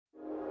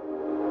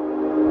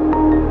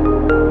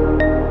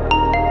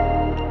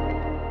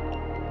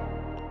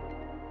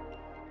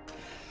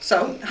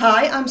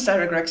Hi, I'm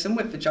Sarah Gregson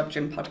with the Job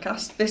Gym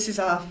podcast. This is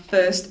our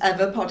first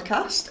ever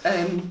podcast,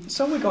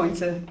 so we're going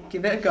to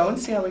give it a go and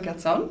see how we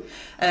get on.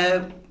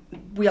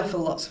 We offer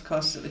lots of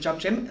courses at the Job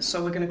Gym,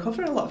 so we're going to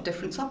cover a lot of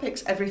different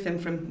topics, everything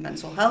from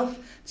mental health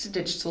to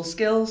digital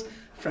skills,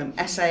 from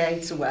SAA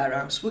to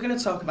warehouse. We're going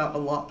to talk about a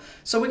lot.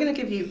 So we're going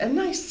to give you a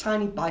nice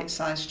tiny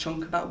bite-sized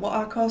chunk about what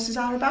our courses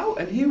are about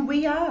and who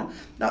we are.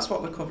 That's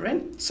what we're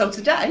covering. So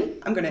today,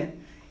 I'm going to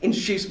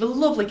introduce the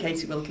lovely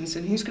Katie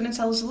Wilkinson, who's going to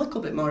tell us a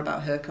little bit more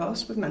about her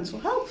course with mental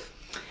health.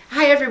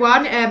 Hi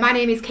everyone, my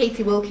name is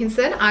Katie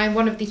Wilkinson. I'm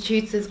one of the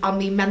tutors on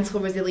the mental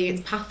resilience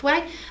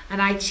pathway,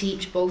 and I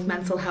teach both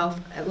mental health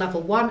at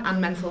level 1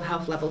 and mental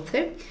health level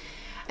 2.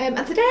 And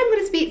today I'm going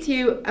to speak to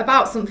you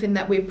about something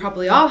that we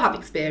probably all have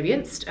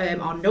experienced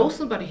or know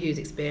somebody who's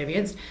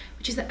experienced,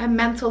 which is a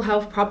mental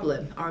health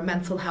problem or a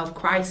mental health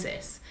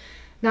crisis.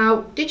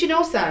 Now, did you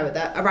know, Sarah,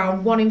 that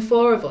around 1 in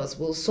 4 of us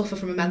will suffer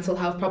from a mental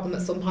health problem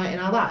at some point in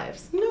our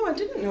lives? No, I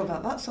didn't know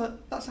about that. So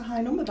that's a high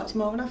number. That's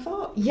more than I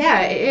thought.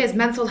 Yeah, it is.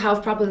 Mental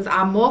health problems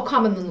are more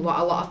common than what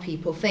a lot of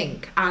people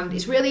think. And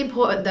it's really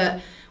important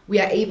that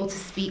we are able to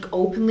speak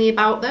openly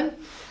about them.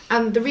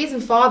 And the reason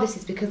for this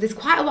is because there's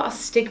quite a lot of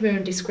stigma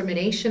and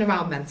discrimination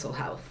around mental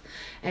health.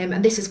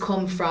 And this has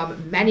come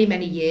from many,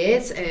 many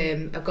years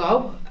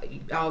ago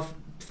of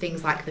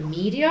things like the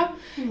media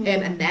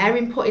and their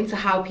input into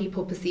how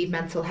people perceive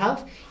mental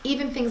health.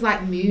 Even things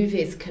like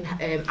movies can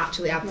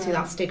actually add to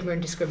that stigma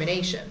and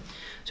discrimination.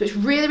 So it's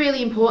really,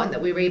 really important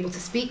that we're able to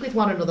speak with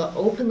one another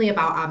openly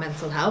about our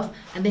mental health,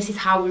 and this is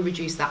how we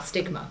reduce that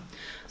stigma.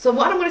 So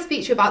what I'm going to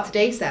speak to you about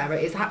today, Sarah,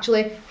 is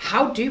actually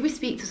how do we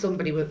speak to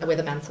somebody with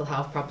a mental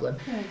health problem?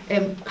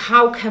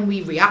 How can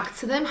we react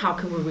to them? How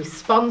can we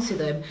respond to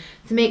them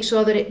to make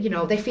sure that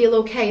they feel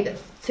okay,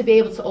 to be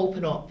able to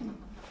open up?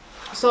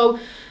 So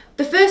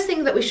the first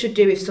thing that we should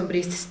do if somebody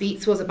is to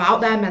speak to us about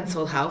their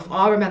mental health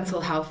or a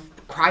mental health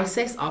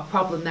crisis or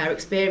problem they're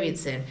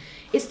experiencing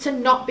is to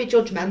not be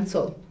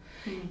judgmental.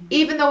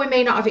 Even though we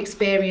may not have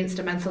experienced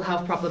a mental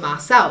health problem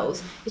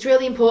ourselves, it's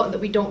really important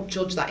that we don't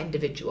judge that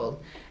individual.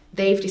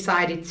 They've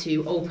decided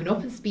to open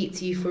up and speak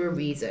to you for a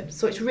reason.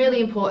 So it's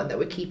really important that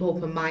we keep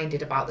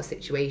open-minded about the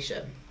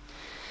situation.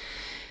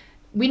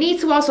 We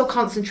need to also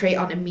concentrate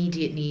on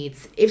immediate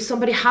needs. If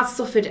somebody has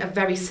suffered a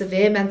very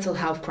severe mental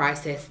health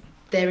crisis,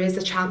 there is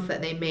a chance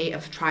that they may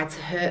have tried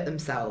to hurt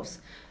themselves.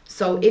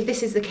 So if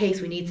this is the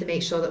case, we need to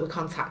make sure that we're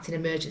contacting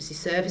emergency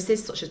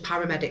services such as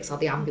paramedics or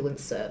the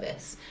ambulance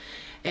service.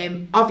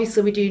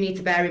 Obviously, we do need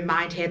to bear in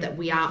mind here that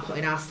we aren't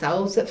putting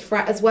ourselves at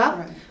threat as well.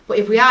 Right. But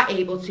if we are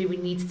able to, we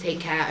need to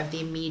take care of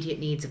the immediate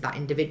needs of that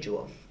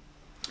individual.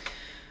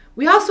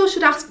 We also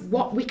should ask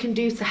what we can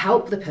do to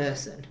help the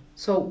person.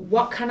 So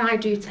what can I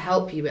do to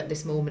help you at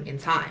this moment in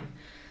time?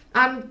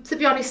 And to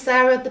be honest,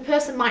 Sarah, the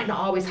person might not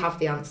always have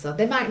the answer.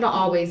 They might not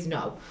always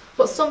know,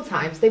 but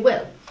sometimes they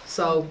will.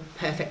 So,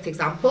 perfect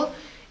example,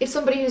 if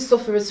somebody who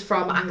suffers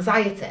from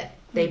anxiety,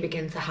 they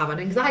begin to have an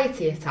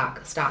anxiety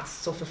attack, start to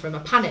suffer from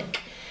a panic.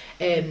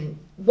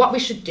 What we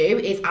should do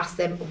is ask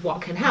them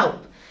what can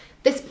help.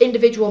 This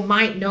individual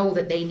might know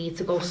that they need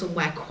to go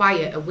somewhere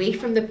quiet, away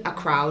from a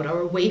crowd or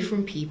away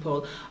from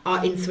people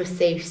or into a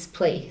safe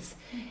place.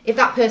 If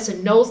that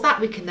person knows that,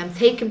 we can then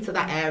take them to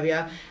that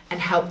area and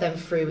help them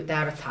through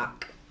their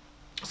attack.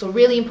 So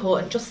really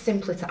important, just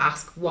simply to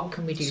ask, what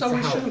can we do to help? So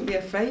we shouldn't be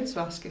afraid to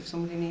ask if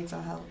somebody needs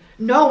our help?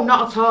 No,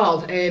 not at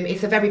all.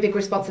 It's a very big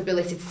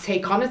responsibility to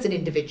take on as an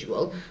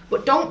individual,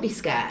 but don't be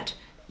scared.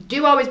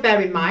 Do always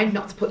bear in mind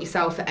not to put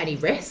yourself at any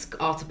risk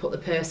or to put the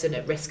person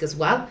at risk as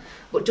well,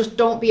 but just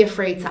don't be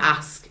afraid to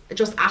ask.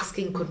 Just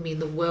asking could mean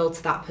the world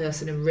to that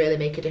person and really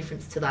make a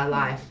difference to their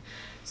life.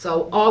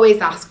 So always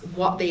ask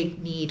what they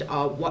need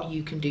or what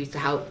you can do to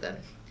help them.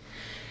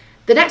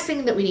 The next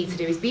thing that we need to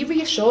do is be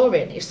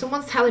reassuring. If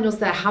someone's telling us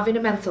they're having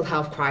a mental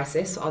health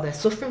crisis or they're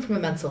suffering from a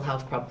mental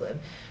health problem,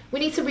 we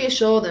need to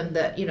reassure them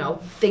that,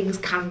 things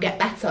can get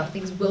better,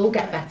 things will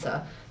get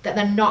better, that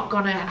they're not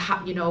going to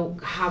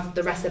have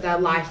the rest of their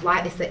life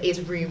like this. There is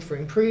room for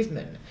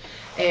improvement.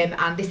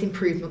 And this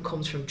improvement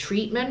comes from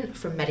treatment,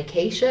 from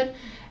medication,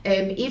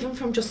 even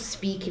from just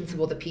speaking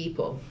to other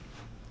people.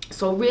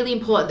 So really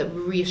important that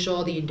we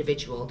reassure the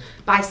individual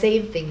by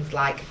saying things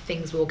like,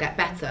 things will get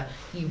better,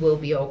 you will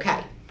be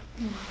okay.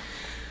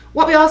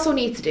 What we also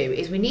need to do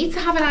is we need to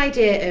have an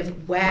idea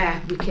of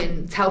where we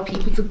can tell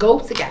people to go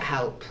to get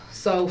help.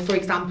 So for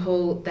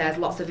example, there's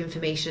lots of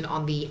information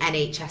on the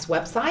NHS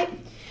website.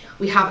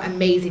 We have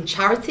amazing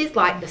charities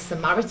like the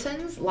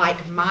Samaritans,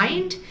 like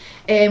Mind,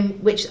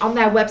 which on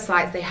their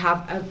websites they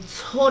have a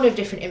ton of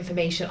different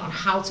information on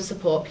how to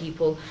support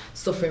people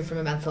suffering from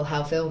a mental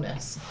health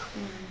illness.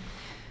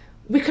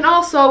 We can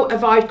also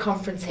avoid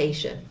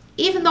confrontation.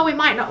 Even though we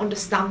might not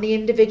understand the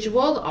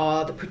individual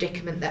or the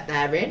predicament that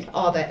they're in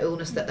or their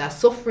illness that they're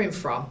suffering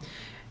from,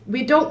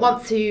 we don't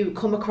want to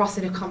come across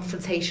in a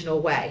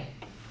confrontational way.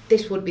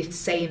 This would be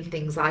saying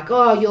things like,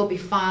 oh, you'll be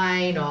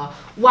fine, or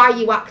why are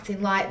you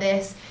acting like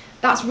this?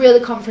 that's really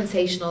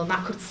confrontational, and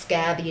that could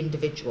scare the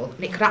individual,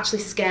 and it could actually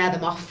scare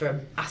them off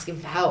from asking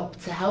for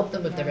help to help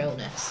them with their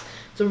illness.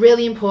 So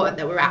really important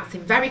that we're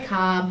acting very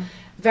calm,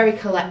 very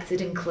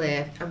collected and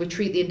clear, and we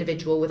treat the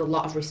individual with a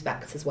lot of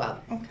respect as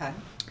well. Okay.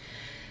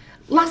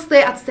 Lastly,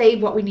 I'd say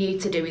what we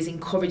need to do is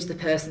encourage the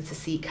person to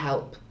seek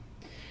help.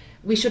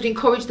 We should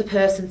encourage the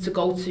person to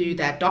go to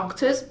their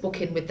doctors,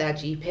 book in with their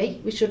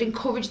GP. We should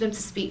encourage them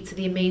to speak to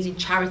the amazing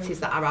charities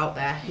that are out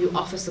there who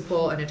offer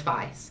support and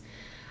advice.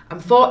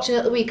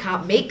 Unfortunately, we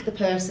can't make the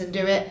person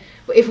do it,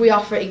 but if we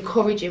offer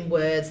encouraging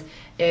words,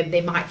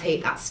 they might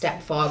take that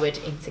step forward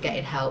into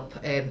getting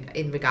help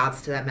in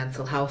regards to their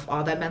mental health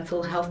or their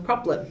mental health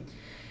problem.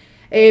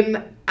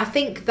 I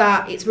think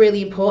that it's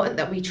really important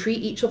that we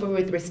treat each other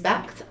with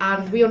respect,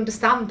 and we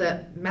understand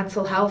that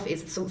mental health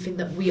is something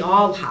that we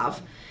all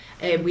have.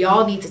 We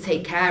all need to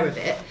take care of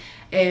it.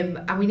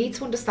 And we need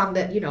to understand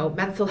that,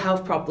 mental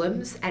health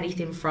problems,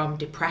 anything from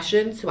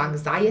depression to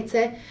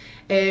anxiety,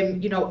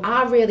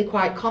 are really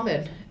quite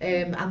common.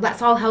 And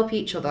let's all help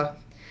each other.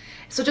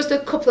 So just a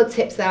couple of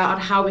tips there on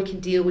how we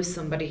can deal with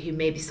somebody who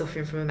may be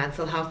suffering from a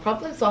mental health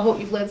problem. So I hope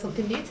you've learned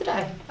something new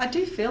today. I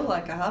do feel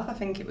like I have. I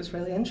think it was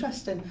really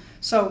interesting.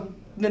 So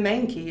the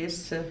main key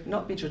is to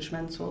not be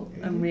judgmental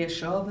and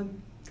reassure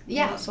them.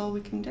 Yeah, that's all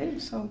we can do.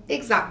 So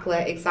exactly,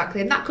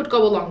 and that could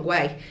go a long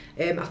way.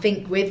 I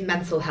think with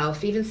mental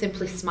health, even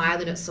simply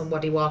smiling at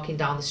somebody walking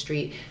down the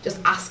street, just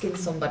asking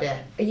somebody,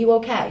 "Are you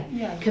okay?"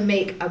 can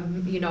make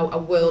a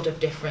world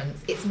of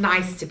difference. It's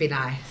nice to be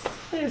nice.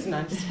 It is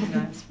nice to be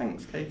nice.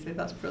 Thanks, Katie.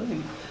 That's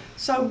brilliant.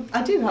 So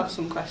I do have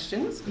some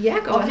questions. Yeah,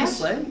 go ahead.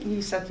 Obviously,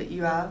 you said that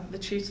you are the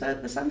tutor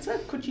at the centre.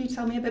 Could you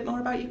tell me a bit more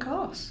about your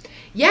course?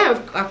 Yeah,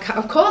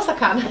 of course I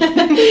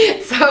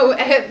can. So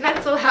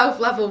Mental Health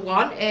Level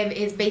 1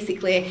 is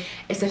basically,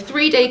 it's a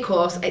 3-day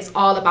course. It's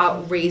all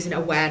about raising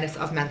awareness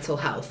of mental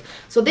health.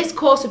 So this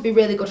course would be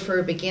really good for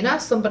a beginner,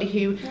 somebody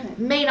who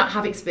may not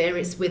have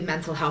experience with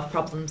mental health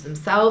problems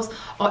themselves,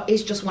 or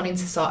is just wanting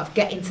to sort of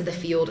get into the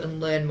field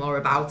and learn more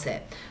about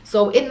it.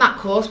 So in that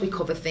course, we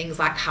cover things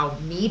like how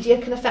media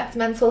can affect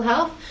mental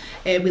health.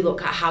 We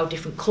look at how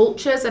different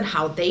cultures and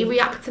how they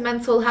react to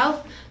mental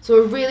health. So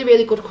a really,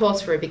 really good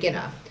course for a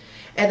beginner.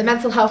 The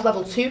Mental Health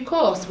Level 2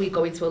 course, we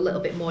go into a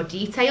little bit more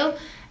detail,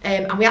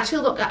 and we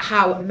actually look at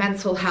how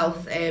mental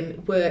health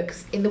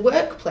works in the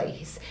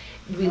workplace.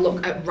 We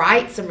look at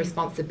rights and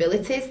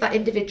responsibilities that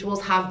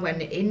individuals have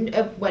when in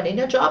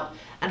a job,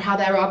 and how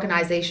their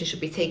organisation should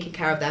be taking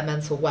care of their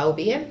mental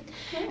well-being.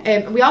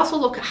 We also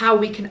look at how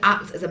we can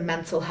act as a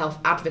mental health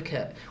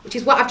advocate, which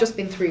is what I've just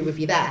been through with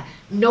you there.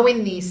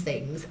 Knowing these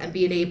things and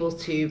being able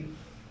to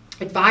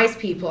advise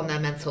people on their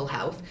mental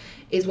health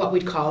is what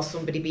we'd call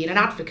somebody being an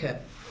advocate.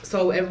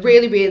 So a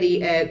really,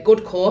 really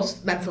good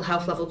course, Mental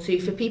Health Level 2,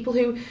 for people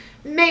who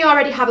may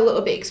already have a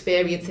little bit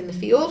experience in the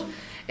field.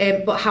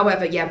 But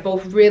however,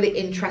 both really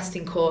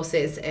interesting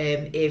courses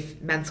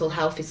if mental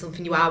health is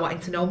something you are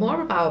wanting to know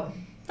more about.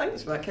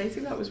 Thanks for that,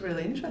 Katie. That was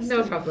really interesting.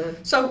 No problem.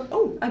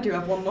 So, I do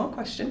have one more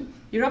question.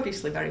 You're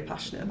obviously very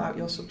passionate about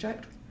your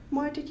subject.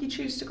 Why did you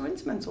choose to go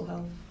into mental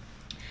health?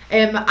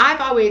 I've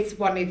always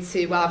wanted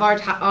to, I've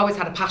always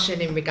had a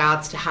passion in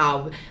regards to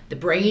how the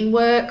brain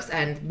works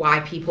and why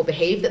people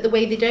behave the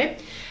way they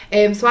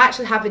do. So I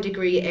actually have a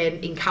degree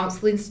in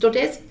counselling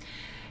studies.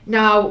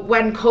 Now,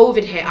 when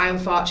COVID hit, I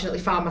unfortunately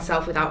found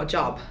myself without a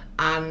job,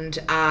 and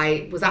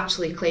I was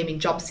actually claiming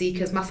job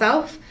seekers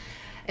myself.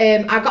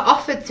 I got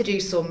offered to do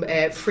some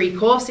free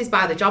courses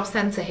by the job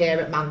centre here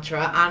at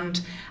Mantra,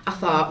 and I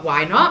thought,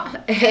 why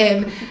not?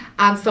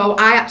 And so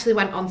I actually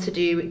went on to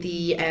do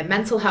the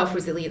Mental Health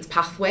Resilience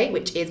Pathway,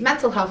 which is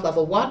Mental Health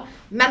Level 1,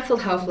 Mental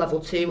Health Level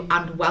 2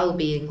 and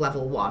Wellbeing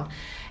Level 1.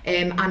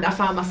 And I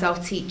found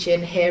myself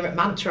teaching here at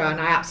Mantra,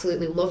 and I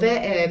absolutely love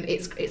it.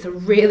 It's a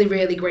really,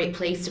 really great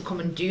place to come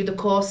and do the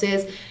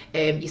courses.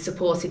 You're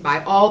supported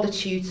by all the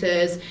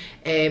tutors,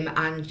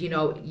 and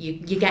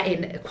you're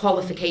getting a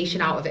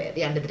qualification out of it at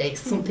the end of the day.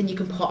 It's something you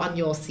can put on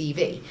your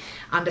CV.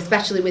 And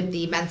especially with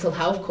the mental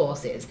health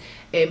courses,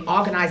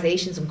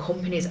 organisations and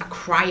companies are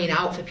crying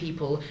out for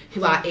people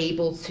who are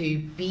able to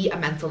be a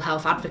mental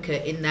health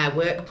advocate in their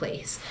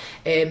workplace.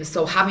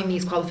 So having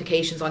these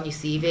qualifications on your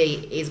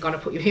CV is going to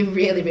put you in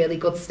really, really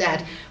good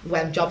stead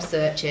when job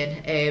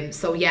searching.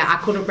 So I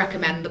couldn't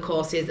recommend the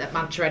courses at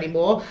Mantra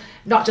anymore.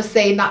 Not just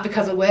saying that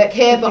because I work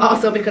here, but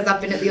also because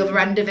I've been at the other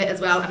end of it as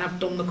well, and I've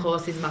done the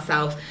courses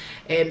myself.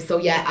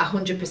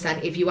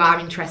 100%, if you are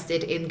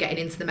interested in getting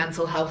into the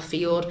mental health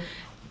field,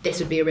 this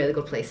would be a really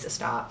good place to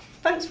start.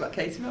 Thanks for that,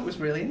 Katie. That was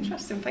really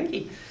interesting. Thank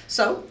you.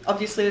 So,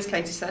 obviously, as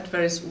Katie said,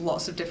 there is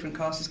lots of different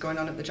courses going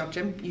on at the Job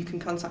Gym. You can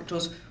contact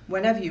us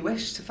whenever you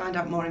wish to find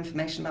out more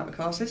information about the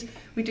courses.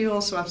 We do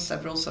also have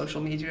several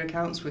social media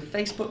accounts with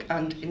Facebook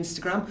and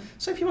Instagram.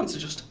 So if you want to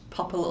just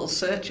pop a little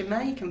search in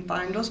there, you can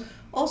find us.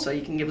 Also,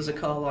 you can give us a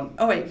call on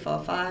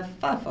 0845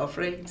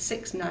 543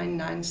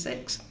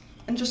 6996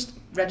 and just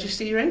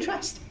register your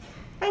interest.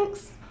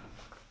 Thanks.